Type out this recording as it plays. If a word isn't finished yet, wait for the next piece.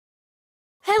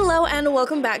Hello and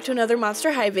welcome back to another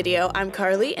Monster High video. I'm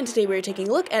Carly and today we're taking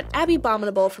a look at Abbey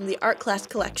Bominable from the Art Class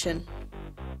collection.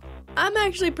 I'm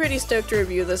actually pretty stoked to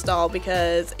review this doll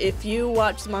because if you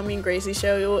watch the Mommy and Gracie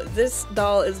show, this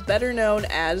doll is better known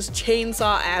as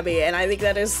Chainsaw Abby, and I think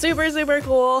that is super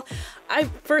cool.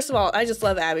 First of all, I just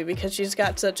love Abby because she's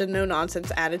got such a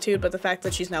no-nonsense attitude, but the fact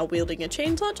that she's now wielding a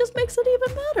chainsaw just makes it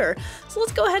even better. So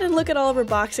let's go ahead and look at all of her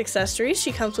box accessories.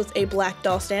 She comes with a black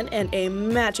doll stand and a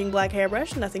matching black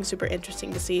hairbrush, nothing super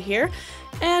interesting to see here.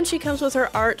 And she comes with her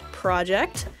art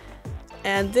project.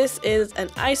 And this is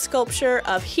an ice sculpture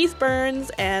of Heath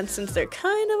Burns, and since they're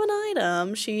kind of an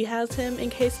item, she has him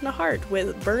encased in a heart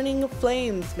with burning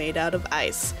flames made out of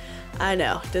ice. I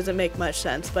know, doesn't make much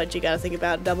sense, but you gotta think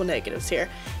about double negatives here.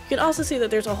 You can also see that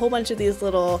there's a whole bunch of these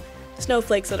little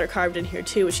snowflakes that are carved in here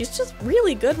too. She's just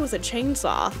really good with a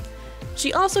chainsaw.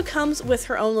 She also comes with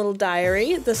her own little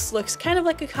diary. This looks kind of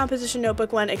like a composition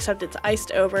notebook one, except it's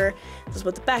iced over. This is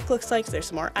what the back looks like, so there's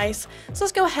some more ice. So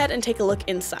let's go ahead and take a look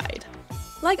inside.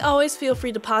 Like always, feel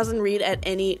free to pause and read at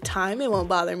any time, it won't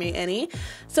bother me any.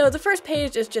 So the first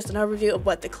page is just an overview of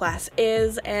what the class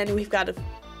is, and we've got a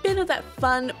bit of that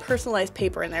fun personalized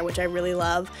paper in there, which I really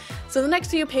love. So the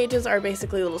next few pages are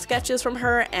basically little sketches from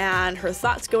her and her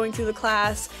thoughts going through the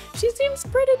class. She seems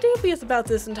pretty dubious about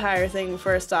this entire thing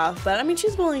first off, but I mean,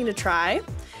 she's willing to try.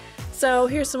 So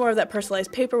here's some more of that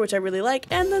personalized paper, which I really like,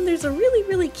 and then there's a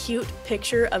really cute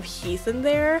picture of Heath in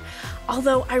there.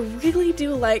 Although I really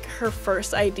do like her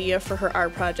first idea for her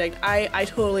art project. I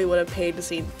totally would have paid to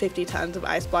see 50 tons of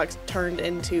ice blocks turned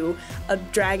into a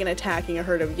dragon attacking a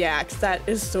herd of yaks. That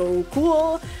is so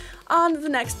cool. On the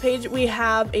next page, we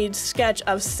have a sketch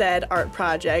of said art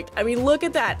project. I mean, look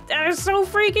at that. That is so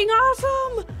freaking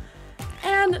awesome!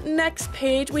 And next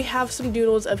page, we have some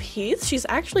doodles of Heath. She's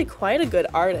actually quite a good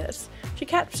artist. She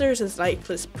captures his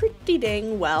likeness pretty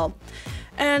dang well.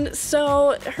 And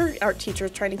so her art teacher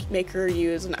is trying to make her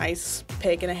use an ice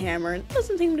pick and a hammer, and it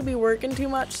doesn't seem to be working too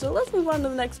much. So let's move on to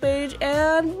the next page,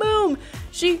 and boom!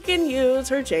 She can use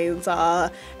her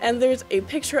chainsaw. And there's a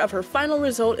picture of her final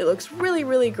result. It looks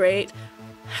really great.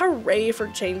 Hooray for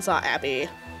Chainsaw Abby.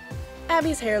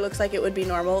 Abby's hair looks like it would be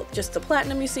normal, just the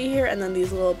platinum you see here and then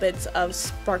these little bits of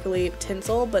sparkly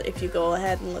tinsel, but if you go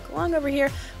ahead and look along over here,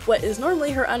 what is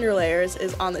normally her underlayers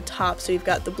is on the top, so you've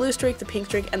got the blue streak, the pink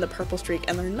streak, and the purple streak,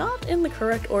 and they're not in the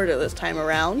correct order this time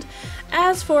around.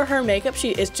 As for her makeup,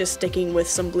 she is just sticking with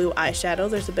some blue eyeshadow.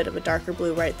 There's a bit of a darker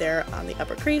blue right there on the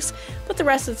upper crease, but the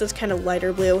rest is this kind of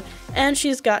lighter blue, and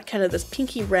she's got kind of this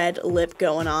pinky red lip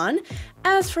going on.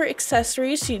 As for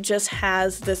accessories, she just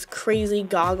has this crazy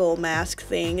goggle mask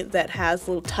thing that has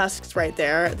little tusks right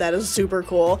there. That is super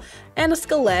cool. And a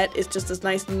skelette is just this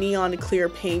nice neon clear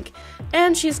pink.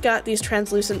 And she's got these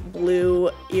translucent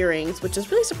blue earrings, which is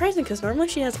really surprising because normally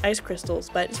she has ice crystals,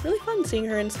 but it's really fun seeing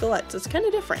her in skelettes. It's kind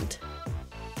of different.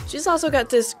 She's also got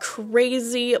this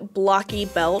crazy blocky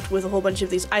belt with a whole bunch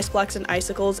of these ice blocks and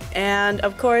icicles, and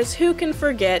of course, who can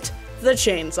forget the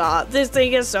chainsaw? This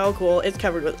thing is so cool. It's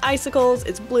covered with icicles,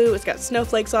 it's blue, it's got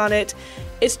snowflakes on it.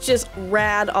 It's just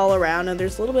rad all around, and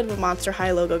there's a little bit of a Monster High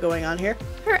logo going on here.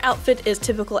 Her outfit is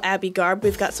typical Abby garb.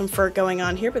 We've got some fur going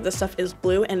on here, but the stuff is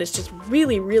blue, and it's just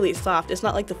really soft. It's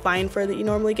not like the fine fur that you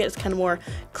normally get. It's kind of more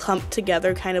clumped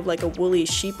together, kind of like a woolly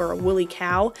sheep or a woolly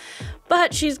cow.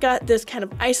 But she's got this kind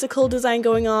of icicle design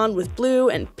going on with blue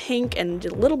and pink and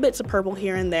little bits of purple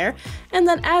here and there. And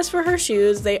then as for her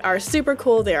shoes, they are super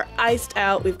cool. They are iced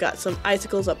out. We've got some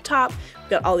icicles up top. We've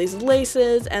got all these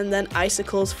laces and then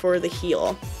icicles for the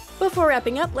heel. Before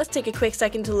wrapping up, let's take a quick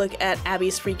second to look at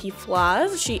Abby's freaky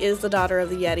flaws. She is the daughter of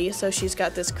the Yeti, so she's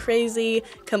got this crazy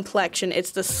complexion.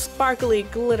 It's the sparkly,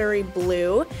 glittery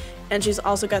blue, and she's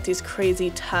also got these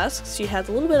crazy tusks. She has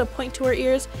a little bit of point to her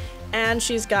ears, and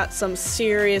she's got some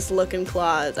serious looking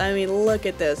claws. I mean, look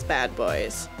at this bad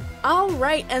boys.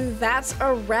 Alright, and that's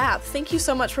a wrap. Thank you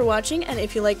so much for watching, and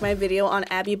if you like my video on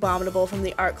Abbey Bominable from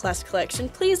the Art Class collection,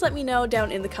 please let me know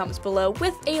down in the comments below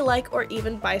with a like or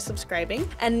even by subscribing.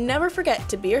 And never forget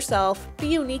to be yourself, be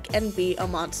unique, and be a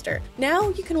monster. Now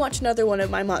you can watch another one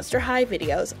of my Monster High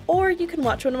videos, or you can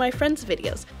watch one of my friends'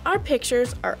 videos. Our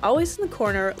pictures are always in the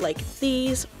corner like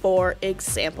these 4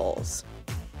 examples.